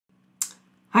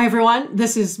Hi everyone,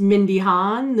 this is Mindy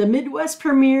Hahne, the Midwest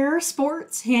Premier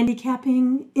Sports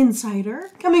Handicapping Insider,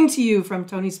 coming to you from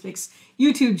Tony's Picks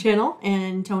YouTube channel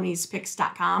and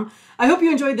Tony'sPicks.com. I hope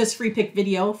you enjoyed this free pick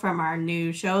video from our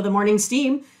new show, The Morning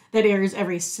Steam, that airs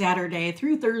every Saturday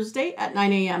through Thursday at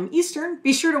 9 a.m. Eastern.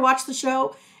 Be sure to watch the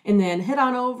show and then head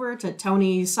on over to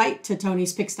Tony's site, to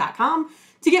Tony'sPicks.com,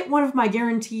 to get one of my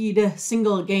guaranteed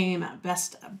single game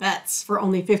best bets for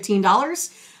only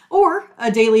 $15. Or a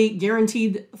daily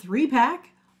guaranteed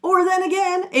 3-pack, or then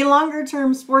again, a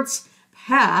longer-term sports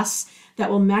pass that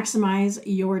will maximize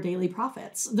your daily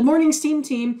profits. The Morning Steam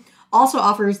team also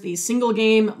offers the single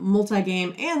game,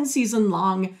 multi-game, and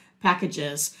season-long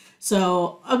packages.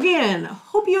 So again,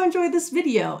 hope you enjoyed this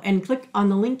video and click on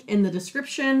the link in the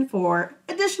description for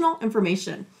additional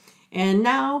information. And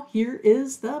now here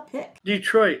is the pick.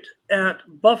 Detroit at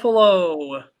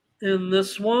Buffalo in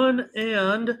this one,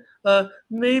 and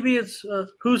maybe it's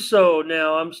Husso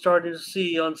now. I'm starting to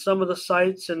see on some of the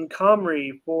sites, and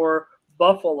Comrie for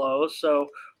Buffalo. So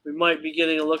we might be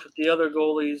getting a look at the other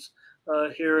goalies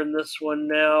here in this one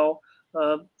now.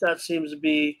 That seems to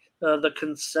be the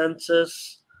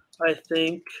consensus, I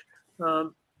think.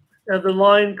 And the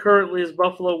line currently is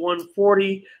Buffalo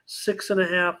 140,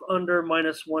 6.5 under,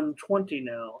 minus 120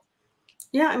 now.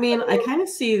 Yeah, I mean, I kind of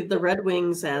see the Red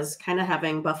Wings as kind of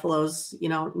having Buffalo's,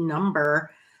 number.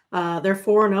 They're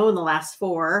 4-0 in the last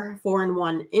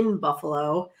 4-1 in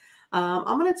Buffalo.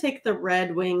 I'm going to take the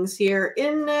Red Wings here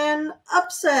in an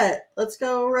upset. Let's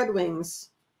go Red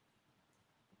Wings.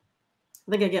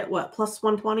 I think I get, what, plus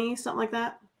 120, something like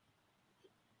that?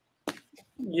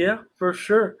 Yeah, for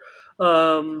sure.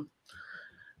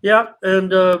 Yeah, and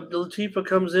Latifa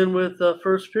comes in with a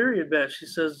first period bet. She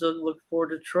says, look for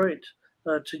Detroit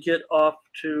to get off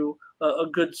to a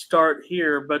good start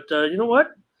here. But you know what?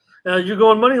 You're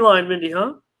going money line, Mindy,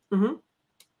 huh? Mm-hmm.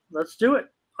 Let's do it.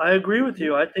 I agree with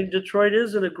you. I think Detroit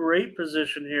is in a great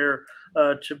position here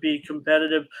to be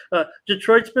competitive.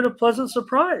 Detroit's been a pleasant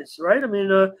surprise, right? I mean,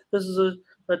 this is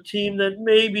a team that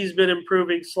maybe has been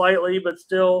improving slightly, but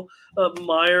still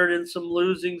mired in some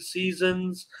losing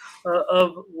seasons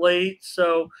of late.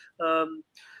 So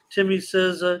Timmy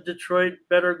says Detroit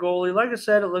better goalie. Like I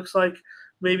said, it looks like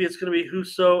maybe it's going to be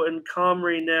Husso and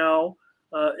Comrie now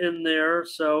in there.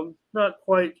 So not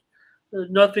quite.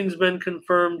 Nothing's been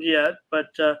confirmed yet, but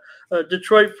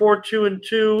Detroit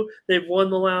 4-2-2. They've won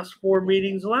the last 4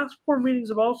 meetings. The last 4 meetings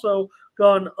have also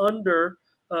gone under.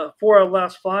 4 out of the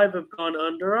last 5 have gone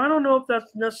under. I don't know if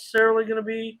that's necessarily going to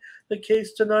be the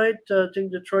case tonight. I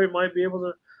think Detroit might be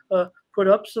able to put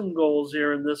up some goals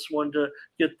here in this one to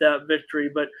get that victory.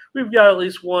 But we've got at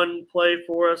least one play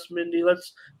for us, Mindy.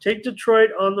 Let's take Detroit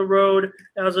on the road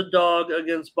as a dog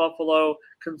against Buffalo.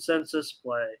 Consensus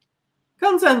play.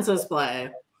 Consensus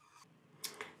play.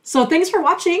 So thanks for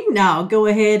watching. Now go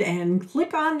ahead and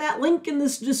click on that link in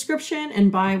this description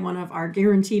and buy one of our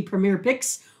guaranteed premier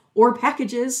picks or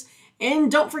packages.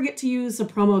 And don't forget to use the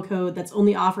promo code that's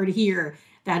only offered here.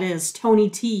 That is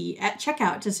TonyT at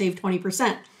checkout to save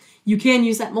 20%. You can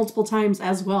use that multiple times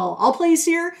as well. All plays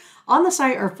here on the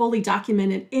site are fully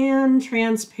documented and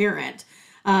transparent.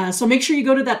 So make sure you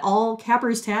go to that All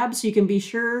Cappers tab so you can be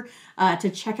sure to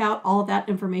check out all that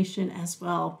information as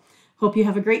well. Hope you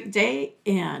have a great day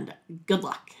and good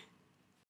luck.